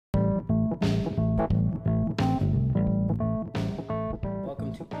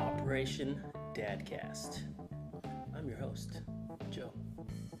Welcome to Operation Dadcast. I'm your host, Joe.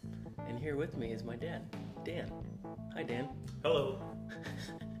 And here with me is my dad, Dan. Hi, Dan. Hello.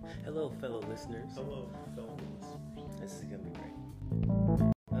 Hello, fellow listeners. Hello, fellow listeners. This is going to be great.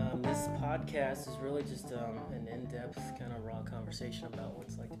 This podcast is really just an in-depth, kind of raw conversation about what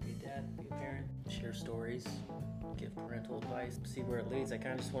it's like to be a dad, be a parent, share stories, give parental advice, see where it leads. I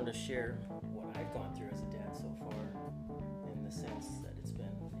kind of just wanted to share what I've gone through as a dad so far, in the sense that it's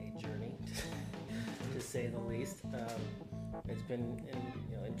been a journey, to say the least. It's been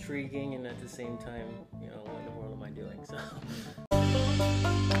intriguing, and at the same time, what in the world am I doing?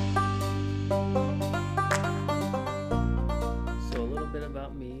 So a little bit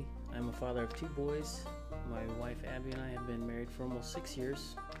about me. I'm a father of two boys. My wife Abby and I have been married for almost 6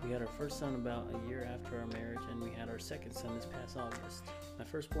 years. We had our first son about a year after our marriage, and we had our second son this past August. My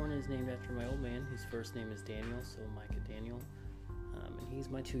firstborn is named after my old man, whose first name is Daniel, so Micah Daniel, and he's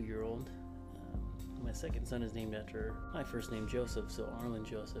my 2-year-old. My second son is named after my first name, Joseph, so Arlen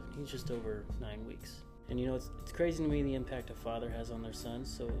Joseph, and he's just over 9 weeks. And it's crazy to me the impact a father has on their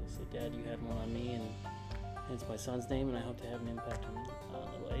sons. So Dad, you had one on me, and it's my son's name, and I hope to have an impact on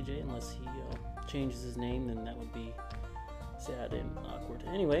little AJ. Unless he changes his name, then that would be sad and awkward.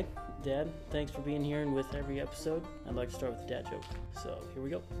 Anyway, Dad, thanks for being here, and with every episode, I'd like to start with a dad joke. So here we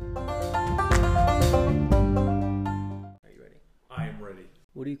go. Are you ready? I am ready.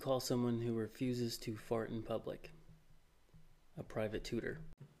 What do you call someone who refuses to fart in public? A private tutor.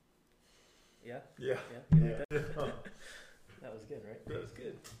 Yeah? Yeah. You like that? That was good, right? That was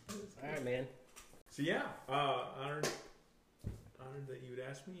good. All right, man. So honored that you would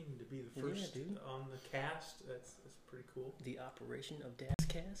ask me to be the first on the cast. That's pretty cool. The Operation of Dad's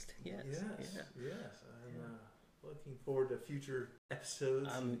Cast? Yes. Yes. I'm looking forward to future episodes.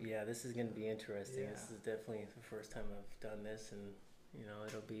 This is going to be interesting. Yeah. This is definitely the first time I've done this, and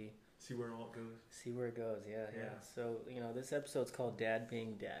it'll be... See where all it goes. See where it goes, yeah. So, this episode's called Dad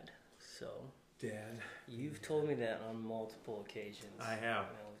Being Dad. So... Dad. You've told me that on multiple occasions. I have.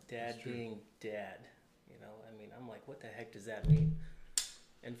 Dad being dad. I'm like, what the heck does that mean?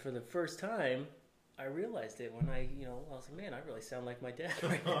 And for the first time, I realized it when I was like, man, I really sound like my dad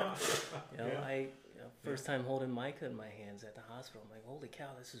right now. First time holding Micah in my hands at the hospital, I'm like, holy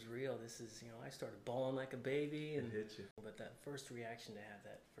cow, this is real. This is, I started bawling like a baby. And it hit you. But that first reaction to have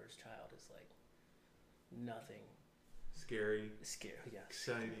that first child is like nothing. Scary. Yeah.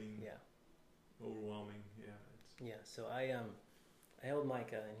 Exciting. Yeah. Overwhelming. Yeah. So I held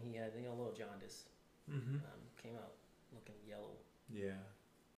Micah, and he had a little jaundice. Mm-hmm. Came out looking yellow. Yeah.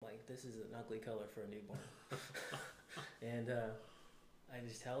 Like, this is an ugly color for a newborn. And I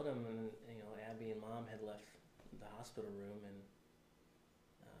just held him, and Abby and Mom had left the hospital room, and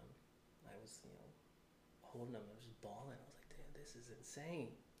I was holding him. I was just bawling. I was like, damn, this is insane.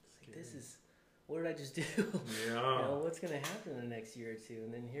 What did I just do? Yeah. What's going to happen in the next year or two?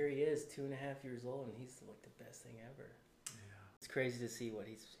 And then here he is, 2.5 years old, and he's like the best thing ever. Yeah. It's crazy to see what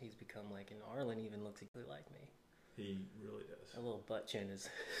he's become like. And Arlen even looks exactly like me. He really does. A little butt chin is...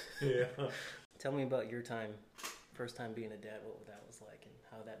 Yeah. Tell me about your first time being a dad, what that was like, and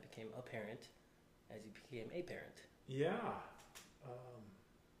how that became apparent as you became a parent. Yeah.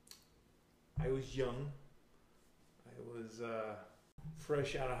 I was young. I was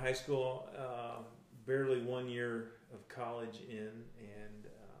fresh out of high school, barely 1 year of college in, and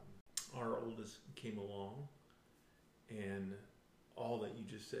our oldest came along, and all that you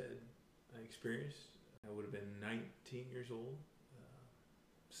just said I experienced. I would have been 19 years old,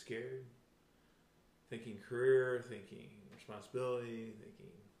 scared, thinking career, thinking responsibility,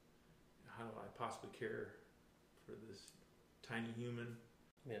 thinking how do I possibly care for this tiny human.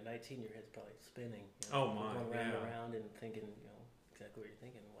 At 19, your head's probably spinning. Oh my, going around and thinking, exactly what you're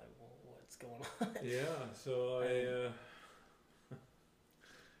thinking. Like, what's going on? Yeah, so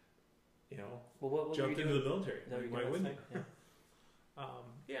what jumped into the military. Why wouldn't you?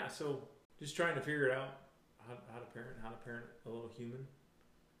 Yeah. So just trying to figure it out, how to parent a little human.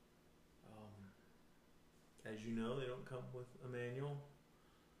 As you know, they don't come with a manual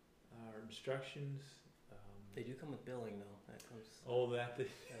or instructions. They do come with billing, though. That comes. Oh, that they.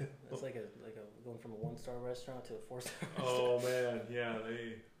 That's like a going from a 1-star restaurant to a 4-star restaurant. Oh man,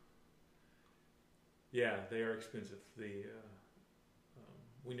 yeah, they are expensive.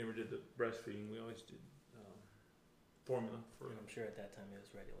 We never did the breastfeeding. We always did formula for. I'm sure at that time it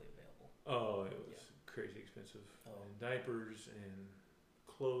was readily available. Oh, it was crazy expensive. Oh. And diapers and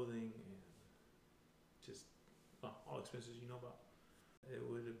clothing and just all expenses you know about. It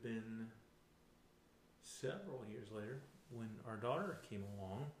would have been several years later when our daughter came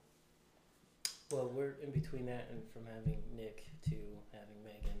along, Well, we're in between that and from having Nick to having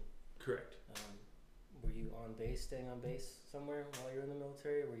Megan. Correct. Were you on base, staying on base somewhere while you were in the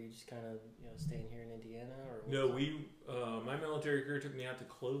military? Or were you just kind of staying here in Indiana? Or No, my military career took me out to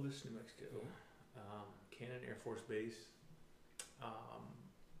Clovis, New Mexico, Cannon Air Force Base.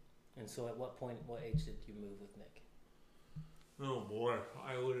 And so, at what age did you move with Nick? Oh boy,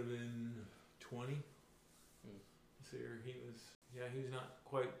 I would have been 20. So he was not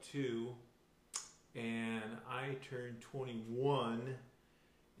quite 2, and I turned 21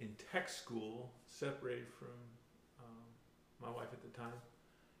 in tech school, separated from my wife at the time,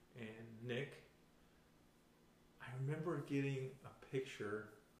 and Nick. I remember getting a picture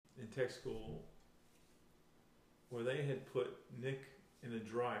in tech school where they had put Nick in a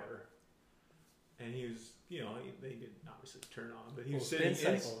dryer, and he was, they didn't obviously turn on, but he was sitting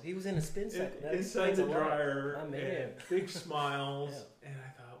He was in a spin cycle inside the dryer, and big smiles, and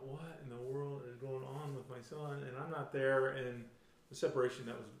I thought, what in the world is going on with my son? And I'm not there, and the separation,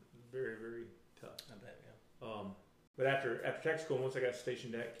 that was very, very tough. I bet, yeah. But after tech school, once I got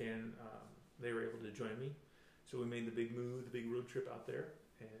stationed at Canton, they were able to join me, so we made the big move, the big road trip out there,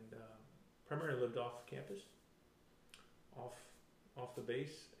 and primarily lived off campus, off the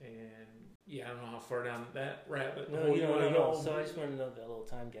base, and I don't know how far down that rabbit hole you want to go. So I just want to know that little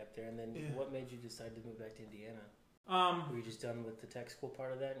time gap there, and then what made you decide to move back to Indiana? Were you just done with the tech school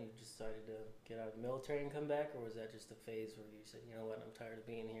part of that, and you decided to get out of the military and come back, or was that just a phase where you said, you know what, I'm tired of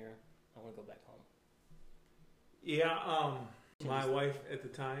being here, I want to go back home? Yeah, my wife at the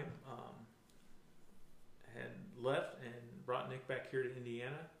time had left and brought Nick back here to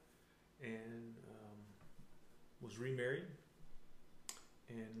Indiana, and was remarried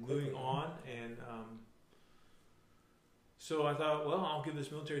and moving on, and so I thought, well, I'll give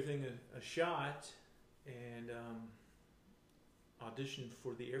this military thing a shot, and auditioned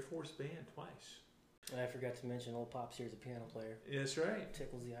for the Air Force Band twice. And I forgot to mention old Pops here's a piano player. That's right.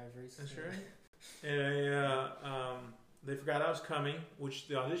 Tickles the ivories. That's right. And they forgot I was coming, which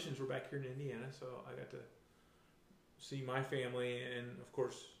the auditions were back here in Indiana, so I got to see my family and, of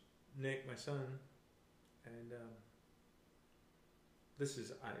course, Nick, my son, and this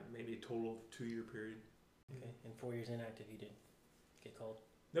is maybe a total of 2-year period. Okay, and 4 years inactive, you didn't get called?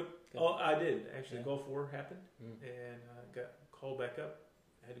 Nope. Good. Oh, I did. Actually, Gulf War happened, and got called back up.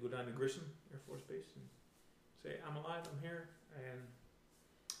 I had to go down to Grissom Air Force Base and say, I'm alive, I'm here,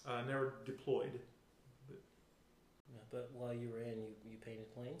 and never deployed. But while you were in, you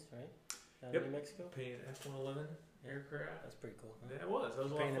painted planes, right? Out Yep. in New Mexico? Painted F-111 aircraft. That's pretty cool. Huh? That was a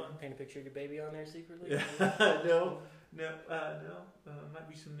lot of fun. Paint a picture of your baby on there secretly? Yeah. No. Might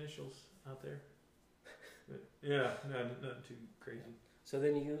be some initials out there. But no, nothing too crazy. So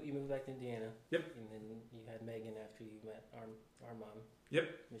then you moved back to Indiana. Yep. And then you had Megan after you met our mom. Yep.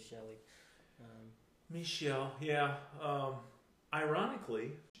 Miss Shelley. Michelle, yeah.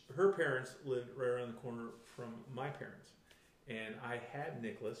 Ironically, her parents lived right around the corner from my parents. And I had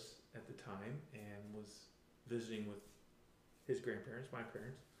Nicholas at the time and was visiting with his grandparents, my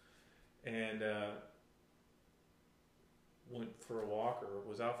parents, and went for a walk, or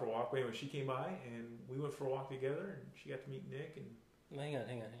was out for a walk. Anyway, she came by and we went for a walk together, and she got to meet Nick. And hang on.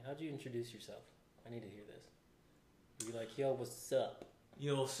 How'd you introduce yourself? I need to hear this. Were you like, yo, what's up?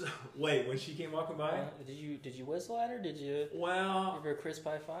 Wait, when she came walking by, did you whistle at her? Did you? Well, give her a crisp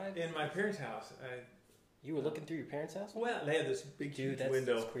high five? In my parents' house. You were looking through your parents' house? Well, they had this big huge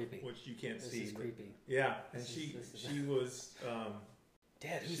window, that's creepy. Which you can't see. This is creepy. Yeah, and she was.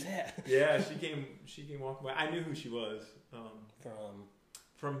 Dad, who's that? Yeah, she came walking by. I knew who she was.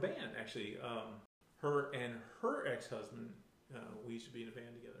 From band, actually. Her and her ex-husband, we used to be in a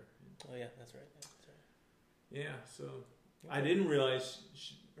band together. Oh yeah, that's right. Yeah, so okay. I didn't realize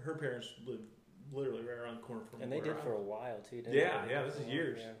her parents lived literally right around the corner from. And they did for a while too, didn't they? Yeah, this is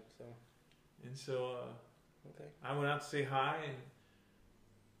years. Yeah, so. And so okay. I went out to say hi,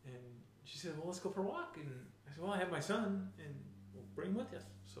 and she said, "Well, let's go for a walk." And I said, "Well, I have my son, and we'll bring him with us."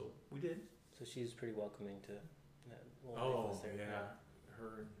 So we did. So she was pretty welcoming to that. Oh yeah,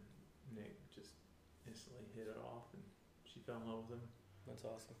 her and Nick just instantly hit it off, and she fell in love with him. That's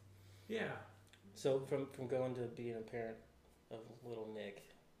awesome. Yeah. So from going to being a parent of little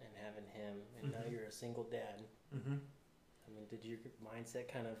Nick and having him, and now you're a single dad. Mm-hmm. I mean, did your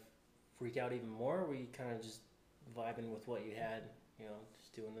mindset kind of freak out even more? Or were you kind of just vibing with what you had,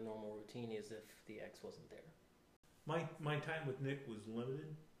 just doing the normal routine as if the ex wasn't there? My time with Nick was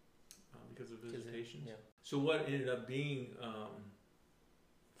limited because of visitations. Yeah. So what ended up being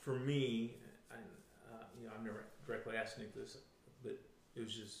for me, I've never directly asked Nick this, but it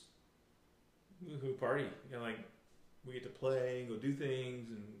was just we party. Like we get to play, go do things,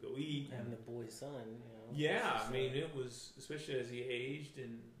 and go having a boy son, Yeah, I mean, it was, especially as he aged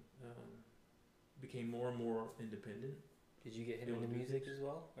and became more and more independent. Did you get him into music as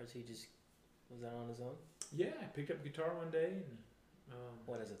well, or was that on his own? Yeah, I picked up guitar one day and.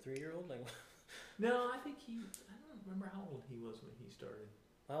 What, as a 3-year-old? Like, no, I think I don't remember how old he was when he started.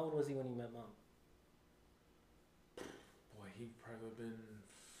 How old was he when he met Mom? Boy, he probably would have been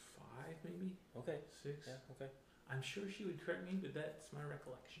 5, maybe. Okay. 6. Yeah. Okay. I'm sure she would correct me, but that's my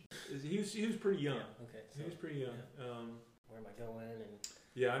recollection. He was pretty young. Yeah, okay. So, he was pretty young. Yeah. Where am I going? And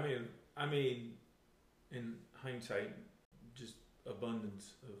yeah, I mean, in hindsight, just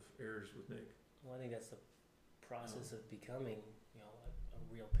abundance of errors with Nick. Well, I think that's the process of becoming,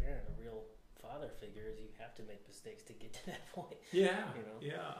 a real parent, a real father figure. Is you have to make mistakes to get to that point. Yeah.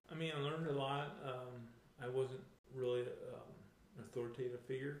 Yeah. I mean, I learned a lot. I wasn't really an authoritative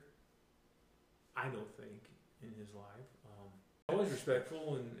figure. I don't think in his life. I was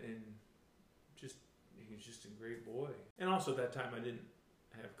respectful and just he was just a great boy. And also at that time I didn't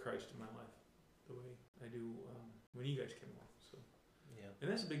have Christ in my life the way I do when you guys came along. So yeah, and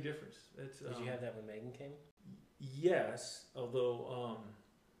that's a big difference. That's, did you have that when Megan came? Yes, although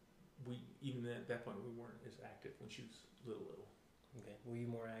we even at that point we weren't as active when she was little. Okay, were you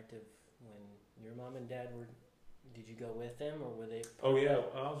more active when your mom and dad were? Did you go with them, or were they? Oh yeah,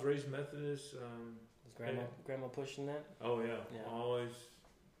 I was raised Methodist. Was grandma pushing that? Oh yeah, always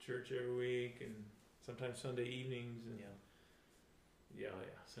church every week, and sometimes Sunday evenings, and yeah,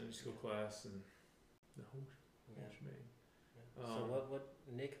 Sunday school class, and the whole shebang. Yeah. So what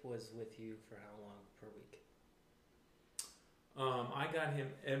Nick was with you for how long per week? I got him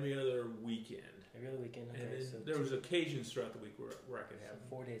every other weekend. Every other weekend. Okay, and then so there was occasions throughout the week where I could have him.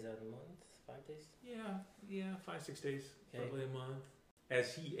 4 days out of the month, 5 days. Yeah, 5, 6 days, okay. probably a month.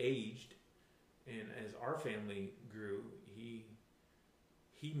 As he aged, and as our family grew,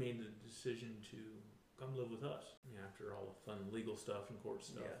 he made the decision to come live with us. After all the fun legal stuff and court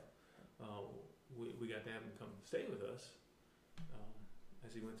stuff, we got to have him come stay with us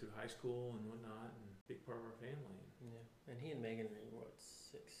as he went through high school and whatnot, and big part of our family. Yeah, and he and Megan are what,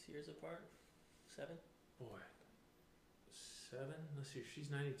 6 years apart? 7? Boy, 7. Let's see, she's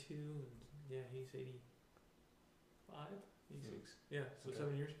 92, and he's 85, 86. Yeah, so okay.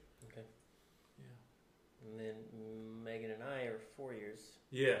 7 years. Okay. Yeah. And then Megan and I are 4 years.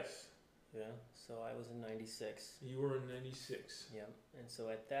 Yes. Yeah, so I was in 96. You were in 96. Yeah, and so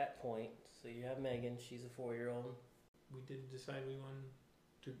at that point, so you have Megan, she's a 4-year-old. We did decide we wanted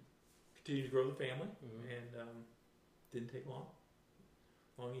to continue to grow the family, and didn't take long.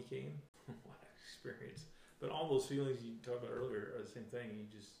 Long he came. What an experience. But all those feelings you talked about earlier are the same thing. You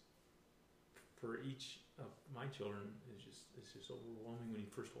just, for each of my children, it's just overwhelming when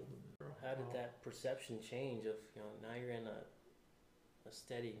you first hold them. How did that perception change of, now you're in a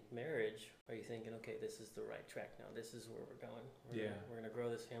steady marriage? Are you thinking, okay, this is the right track now, this is where we're going, we're going to grow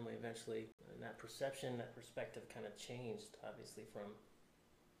this family eventually? And that perception, that perspective kind of changed, obviously, from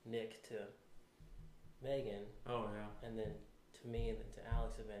Nick to Megan. Oh yeah. And then to me, and then to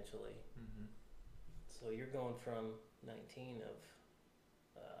Alex eventually. Mm-hmm. So you're going from 19 of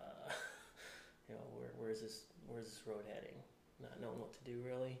where's this road heading, not knowing what to do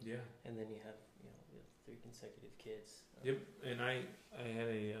really. Yeah. And then you have 3 consecutive kids. Yep. And I had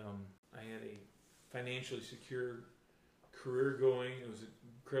a financially secure career going. It was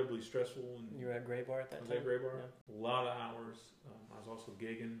incredibly stressful. And you were at Gray Bar at that time? I was at Gray Bar. Yeah. A lot of hours. I was also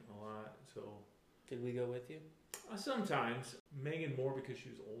gigging a lot. So. Did we go with you? Sometimes. Megan more because she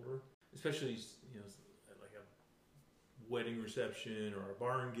was older, especially at like a wedding reception or a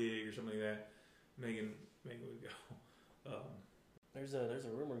barn gig or something like that. Megan would go. There's a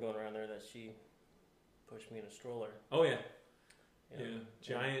rumor going around there that she pushed me in a stroller. Oh yeah.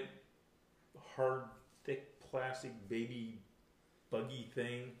 Giant, hard, thick plastic baby buggy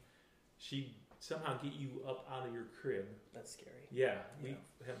thing. She'd somehow get you up out of your crib. That's scary. Yeah, we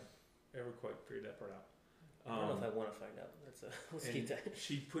haven't ever quite figured that part out. I don't know if I want to find out. Let's keep that.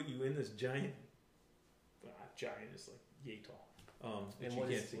 She'd put you in this giant. Giant is like yay tall. And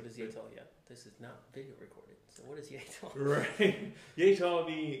what is yay tall? Yeah, this is not video recorded. So what is yay tall? Right, yay tall would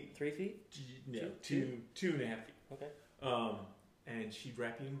be 3 feet. No, 2.5 feet. Okay. And she'd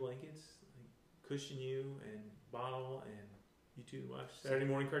wrap you in blankets, cushion you, and bottle, and you two watch Saturday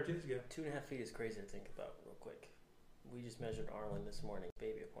morning cartoons together. 2.5 feet is crazy to think about real quick. We just measured Arlen this morning,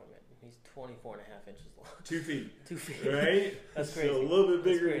 baby appointment. He's 24.5 inches long. 2 feet. 2 feet. Right? That's crazy. So a little bit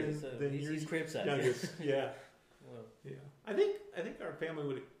bigger than he's crib size. Youngest. Yeah. Well. Yeah. I think our family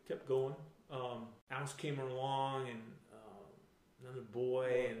would have kept going. Alex came along, and another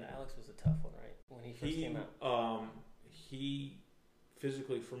boy. And Alex was a tough one, right? When he first came out. He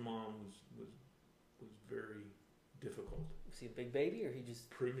physically for Mom was very difficult. Was he a big baby, or he just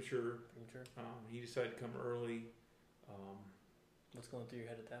premature? He decided to come early. What's going through your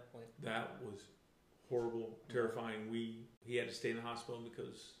head at that point? That was horrible, terrifying. He had to stay in the hospital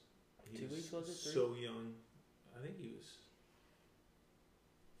because he 2 weeks, was it? So young. I think he was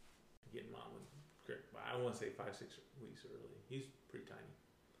getting Mom with correct. I want to say 5-6 weeks early. He's pretty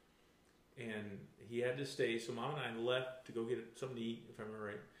tiny, and he had to stay. So Mom and I left to go get something to eat, if I remember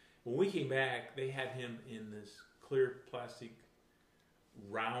right. When we came back, they had him in this clear plastic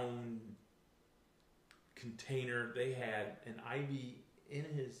round container. They had an IV in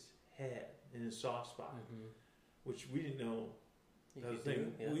his head, in his soft spot, which we didn't know. That was the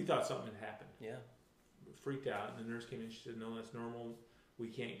thing. Yeah. We thought something had happened. Yeah. We freaked out, and the nurse came in. She said, "No, that's normal. We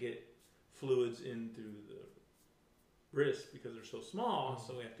can't get fluids in through the wrist because they're so small,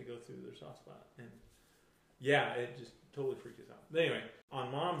 so we have to go through their soft spot." And yeah, it just totally freaked us out. But anyway,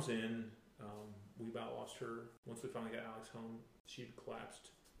 on Mom's end, we about lost her. Once we finally got Alex home, she'd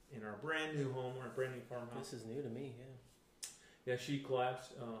collapsed in our brand new home, our brand new farmhouse. This is new to me, Yeah, she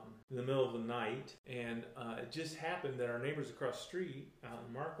collapsed in the middle of the night, and it just happened that our neighbors across the street, out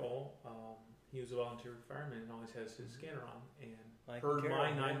in Markle, he was a volunteer fireman and always has his scanner on, and heard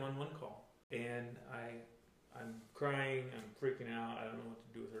my 911 call. And I'm crying, I'm freaking out, I don't know what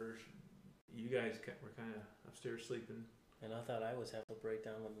to do with her. You guys were kind of upstairs sleeping. And I thought I was having a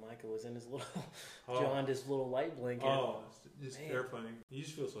breakdown when Micah was in his little jaundiced little light blanket. Oh, it's just terrifying. You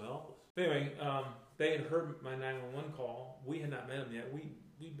just feel so helpless. But anyway, they had heard my 911 call. We had not met him yet.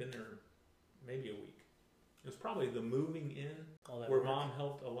 We'd been there maybe a week. It was probably the moving in where Mom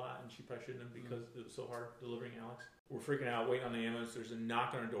helped a lot, and she probably shouldn't have because it was so hard delivering Alex. We're freaking out, waiting on the ambulance. There's a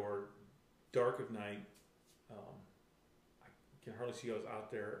knock on our door, dark of night. I can hardly see who was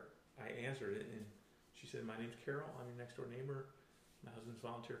out there. I answered it, and she said, "My name's Carol. I'm your next door neighbor. My husband's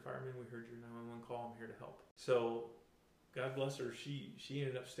volunteer fireman. We heard your 911 call. I'm here to help." So, God bless her. She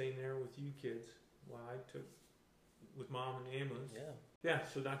ended up staying there with you kids while I took with Mom in the ambulance. Yeah. Yeah.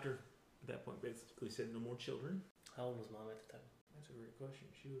 So doctor at that point basically said no more children. How old was Mom at the time? That's a great question.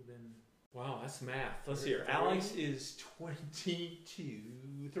 She would have been. Wow, that's math. Let's see here. Alex is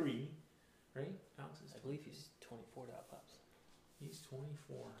 22, 3, right? Alex is. I believe he's 24 now, Pops. He's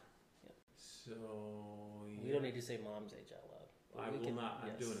 24. So we don't need to say Mom's age out loud. I will not.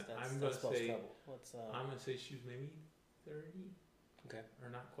 I'm doing it. I'm going to say. I'm going to say she was maybe 30. Okay. Or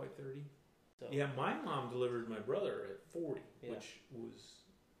not quite 30. So, yeah, my mom delivered my brother at 40, which was.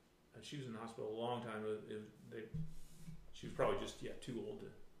 She was in the hospital a long time. She was probably just too old to.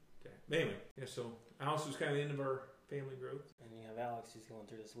 But anyway, So Alex was kind of the end of our family growth. And you have Alex who's going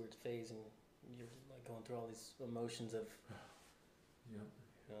through this weird phase, and you're like going through all these emotions of. Yeah.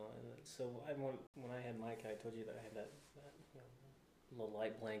 And so when I had Mike, I told you that I had that little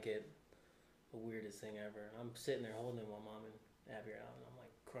light blanket, the weirdest thing ever. And I'm sitting there holding him while Mom and Abby are out, and I'm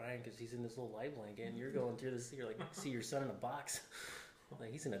like crying because he's in this little light blanket, and you're going through this. You're like, see your son in a box,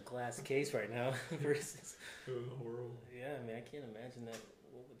 like he's in a glass case right now. Versus, it was horrible. Yeah, I mean, I can't imagine that.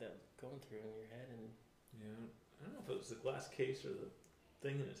 What would that going through in your head? And I don't know if it was the glass case or the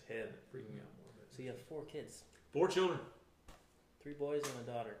thing in his head that freaked me out more. So you have 4 kids. 4 children. 3 boys and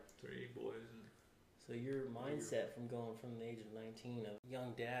a daughter. 3 boys. So your mindset from going from the age of 19 of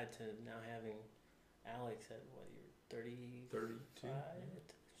young dad to now having Alex at what, you're 32?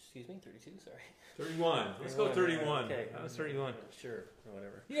 Excuse me, 32, sorry. 31. Let's go 31. Okay. I was 31. Sure, or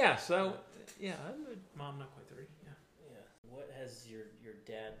whatever. Yeah, so, Mom not quite 30, yeah. What has your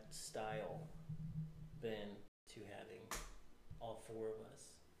dad style been to having all 4 of us?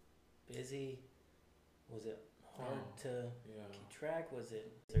 Busy? Was it hard to keep track?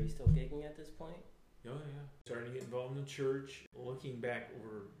 Are you still gigging at this point? Oh yeah. Starting to get involved in the church. Looking back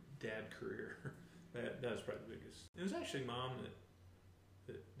over dad career, that was probably the biggest. It was actually Mom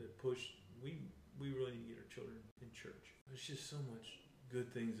that pushed. We really need to get our children in church. There's just so much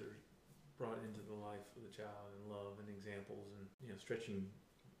good things that are brought into the life of the child, and love and examples, and stretching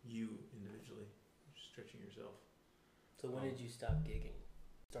you individually, stretching yourself. So when did you stop gigging?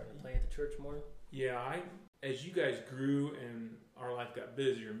 Starting to play at the church more? Yeah, as you guys grew and our life got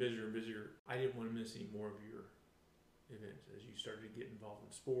busier and busier and busier, I didn't want to miss any more of your events as you started to get involved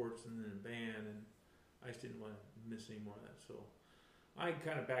in sports and then in band, and I just didn't want to miss any more of that. So I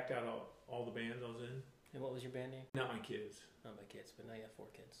kind of backed out all the bands I was in. And what was your band name? Not My Kids. Not My Kids, but now you have 4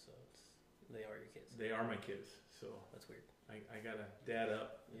 kids, so they are your kids. They are my kids, so that's weird. I got to dad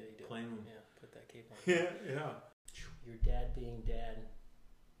up. Yeah, you do. Claim them. Yeah, put that cape on. Yeah. Your dad being dad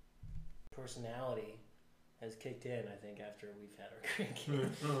personality has kicked in, I think, after we've had our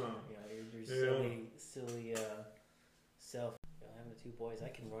grandkids. Your silly self. having the two boys, I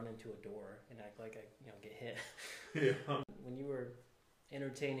can run into a door and act like I get hit. Yeah. When you were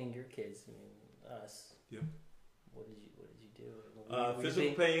entertaining your kids, I mean us. Yeah. What did you do?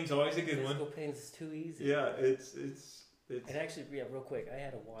 Physical pain's always a good one. Physical pain's is too easy. Yeah, it's. And actually, real quick, I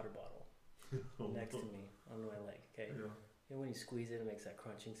had a water bottle next to me on my leg. Okay. Yeah. You know when you squeeze it makes that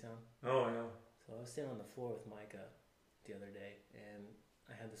crunching sound? Oh, yeah. So I was sitting on the floor with Micah the other day, and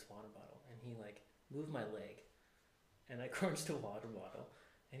I had this water bottle, and he moved my leg, and I crunched the water bottle,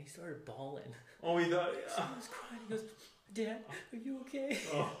 and he started bawling. Oh, he thought, So he was crying. He goes, "Dad, are you okay?"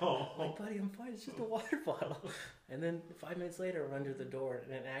 Oh. I'm like, "Buddy, I'm fine. It's just a water bottle." And then 5 minutes later, I run to the door,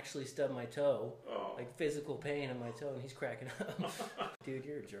 and it actually stubbed my toe, like physical pain in my toe, and he's cracking up. Dude,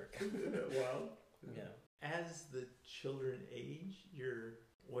 you're a jerk. Wow. Yeah. As the children age,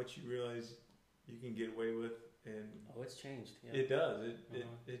 what you realize you can get away with, and it's changed. Yeah. it does.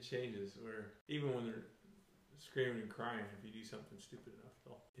 It changes. Where even when they're screaming and crying, if you do something stupid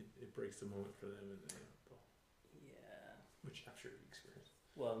enough, it breaks the moment for them, and they'll. Yeah. Which I'm sure you experienced.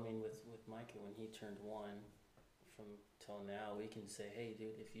 Well, I mean, with Micah, when he turned 1, from till now, we can say, "Hey,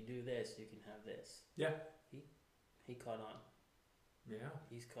 dude, if you do this, you can have this." Yeah. He caught on. Yeah.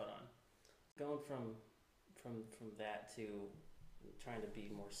 He's caught on. Going from that to trying to be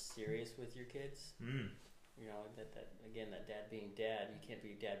more serious with your kids. You know, that again, that dad being dad, you can't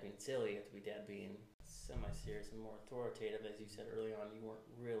be dad being silly. You have to be dad being semi-serious and more authoritative. As you said early on, you weren't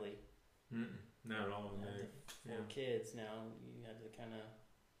really. Not at all. Four kids now, you had to kind of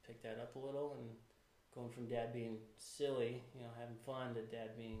pick that up a little, and going from dad being silly, having fun, to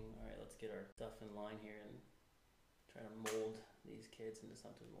dad being, all right, let's get our stuff in line here and try to mold these kids into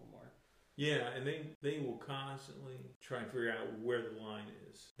something a little more. Yeah, and they will constantly try and figure out where the line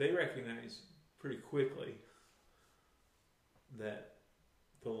is. They recognize pretty quickly that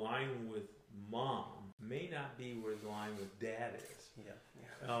the line with mom may not be where the line with dad is. Yeah.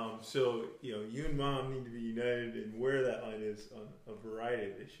 So you and mom need to be united in where that line is on a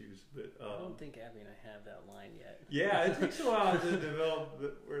variety of issues. But I don't think Abby and I have that line yet. Yeah, it takes a while to develop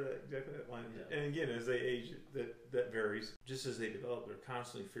where exactly that line is. Yeah. And again, as they age, that varies. Just as they develop, they're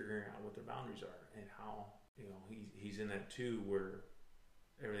constantly figuring out what their boundaries are and how he's in that too, where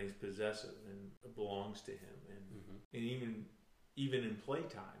everything's possessive and it belongs to him, and even in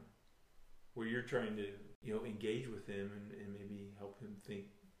playtime, where you're trying to engage with him and maybe help him think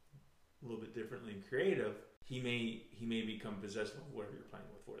a little bit differently and creative, he may become possessive of whatever you're playing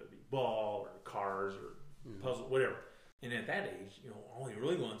with, whether it be ball or cars or puzzle, whatever. And at that age, all he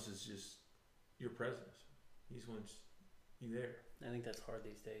really wants is just your presence. He just wants you there. I think that's hard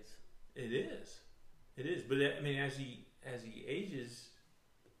these days. It is. But I mean, as he ages,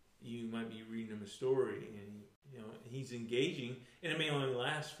 you might be reading him a story, and he's engaging, and it may only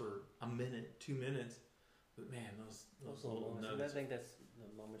last for a minute, 2 minutes. But man, those little moments. nuggets. I think that's the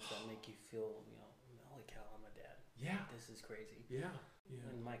moments that make you feel, holy cow, I'm a dad. Yeah. This is crazy. Yeah.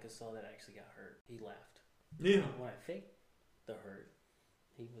 When Micah saw that I actually got hurt, he laughed. Yeah. When I faked the hurt,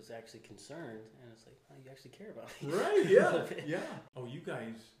 he was actually concerned, and it's like, oh, you actually care about me. Right. Yeah. Yeah. Oh, you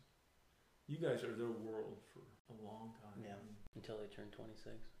guys are their world for a long time. Yeah. Until they turn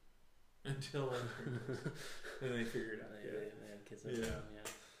 26. Until then they figure it out. They have kids. Yeah.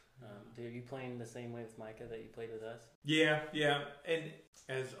 Are you playing the same way with Micah that you played with us? Yeah. And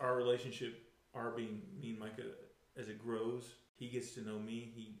as our relationship, me and Micah, as it grows, he gets to know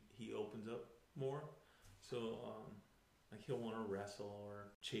me. He opens up more. So he'll want to wrestle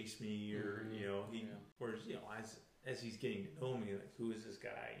or chase me, or whereas as he's getting to know me, like, who is this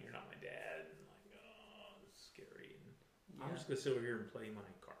guy? You're not my dad. And like, oh, this is scary. And I'm just gonna sit over here and play my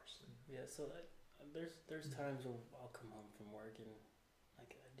cars. Yeah. So there's times where I'll come home from work and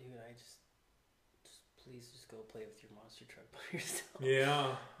like, dude, I just please just go play with your monster truck by yourself.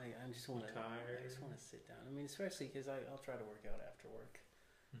 Yeah. Like, I just want to sit down. I mean, especially because I'll try to work out after work,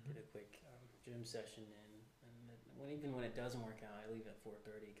 get a quick gym session in, and even when it doesn't work out, I leave at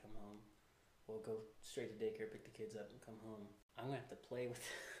 4:30, come home. We'll go straight to daycare, pick the kids up, and come home. I'm gonna have to play with.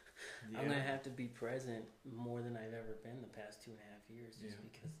 I'm gonna have to be present more than I've ever been the past 2.5 years, just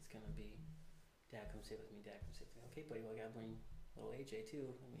because it's gonna be, Dad, come sit with me. Dad, come sit with me. Okay, buddy, well, I gotta bring little AJ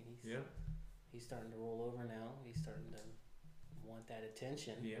too. I mean, he's starting to roll over now. He's starting to want that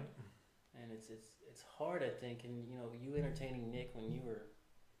attention. Yeah. And it's hard, I think, and you entertaining Nick when you were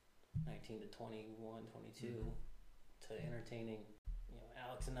 19 to 21, 22, to entertaining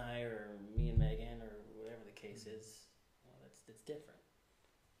Alex and I, or me and Megan, or whatever the case is. That's different,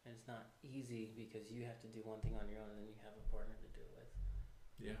 and it's not easy because you have to do one thing on your own, and then you have a partner to do it with.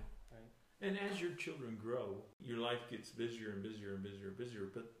 Yeah. Right. And as your children grow, your life gets busier and busier and busier and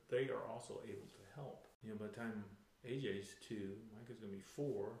busier, but they are also able to help. By the time AJ's 2, Micah's gonna be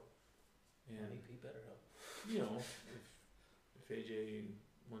 4, and He better help. you know, if AJ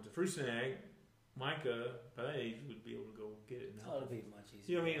wants a fruit snack, Micah by that age would be able to go get it now. Oh, it'll be much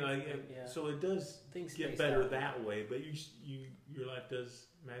easier. You know what I mean? Like, Yeah. so it does Things get spaced better out. that way, but your life does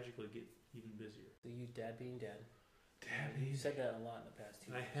magically get even busier. So you dad being dad. Daddy, You said that a lot in the past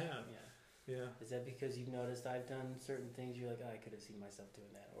 2 I years. have. Yeah. Yeah. Is that because you've noticed I've done certain things you're like, oh, I could have seen myself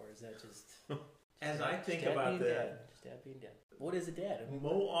doing that? Or is that just... As I think dad about being that, dad. Just dad being dad. What is a dad? I mean,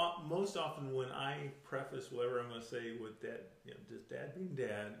 most often when I preface whatever I'm going to say with dad, just dad being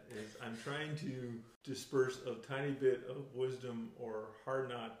dad, is I'm trying to disperse a tiny bit of wisdom or hard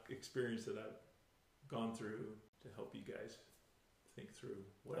knock experience that I've gone through to help you guys think through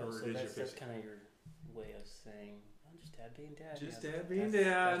whatever so it is that's you're facing. kind of your way of saying, I'm just dad being dad. Just Yeah, dad being that's,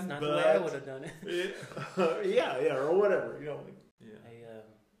 dad, That's not but the way I would have done it. yeah, or whatever, Yeah.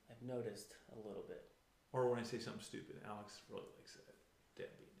 I've noticed a little bit. Or when I say something stupid, Alex really likes that. Dad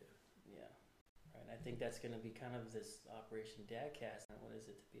being dad. Yeah. Right. I think that's going to be kind of this Operation Dadcast. What is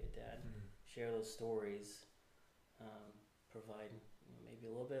it to be a dad? Share those stories. Provide maybe a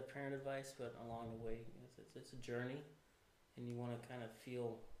little bit of parent advice, but along the way, it's a journey, and you want to kind of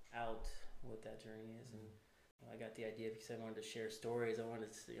feel out what that journey is. And I got the idea because I wanted to share stories. I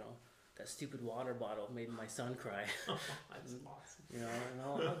wanted to, that stupid water bottle made my son cry. That's awesome. And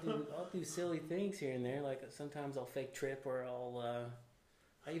I'll do silly things here and there. Like sometimes I'll fake trip, or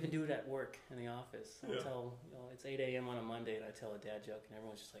I even do it at work in the office. I'll tell, it's 8 a.m. on a Monday, and I tell a dad joke, and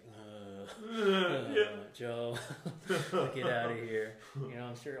everyone's just like, Joe, get out of here.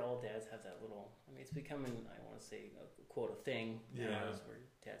 I'm sure all dads have that little. I mean, it's becoming, I want to say, a thing. Nowadays where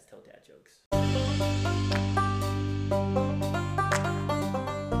dads tell dad jokes. So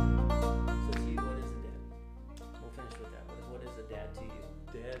to you, what is a dad? We'll finish with that. What is a dad to you?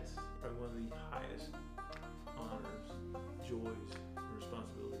 Dad's probably one of the highest honors, joys, and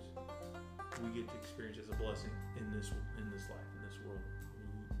responsibilities we get to experience as a blessing in this life, in this world.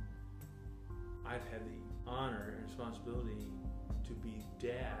 I've had the honor and responsibility to be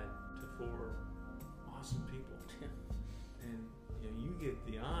dad to 4 awesome people, and you get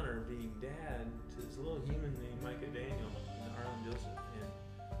the honor of being dad to this little human named Micah Daniel and Arlen Joseph, and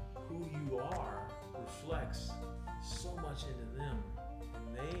who you are reflects so much into them,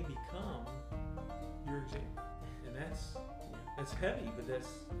 and they become your example, and that's heavy, but that's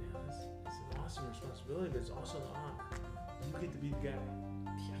an awesome responsibility, but it's also an honor. You get to be the guy.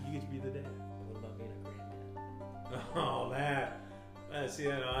 You get to be the dad. What about being a granddad? Oh, that's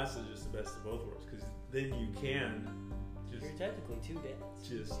just the best of both worlds, because then you can just You're technically 2 dads.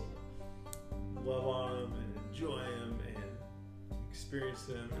 just love on them and enjoy them and experience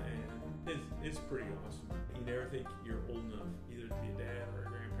them, and it's pretty awesome. You never think you're old enough either to be a dad or a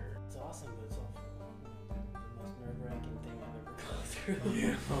grandparent. It's awesome, but it's also the most nerve-wracking thing I've ever gone through.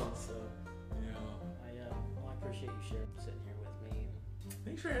 Yeah. So I appreciate you sitting here with me.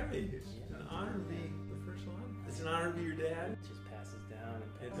 Thanks for having me. It's an honor to be the first one. It's an honor to be your dad. It just passes down and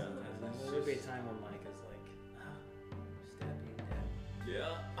It passes does. down. And there'll be a time when Micah's like, just dad being dad.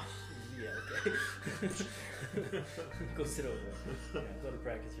 Yeah. Yeah, okay. Go sit over there. Go to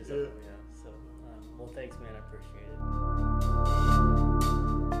practice or something. So, well, thanks, man. I appreciate it.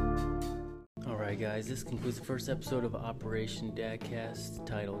 All right, guys. This concludes the first episode of Operation Dadcast,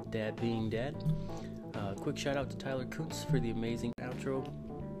 titled "Dad Being Dad." Quick shout out to Tyler Kuntz for the amazing outro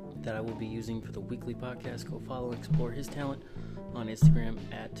that I will be using for the weekly podcast. Go follow and explore his talent on Instagram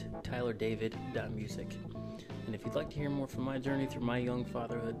at tylerdavid.music. And if you'd like to hear more from my journey through my young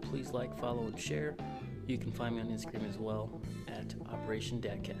fatherhood, please like, follow, and share. You can find me on Instagram as well at Operation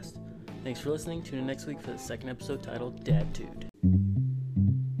Dadcast. Thanks for listening. Tune in next week for the second episode titled Dadtude.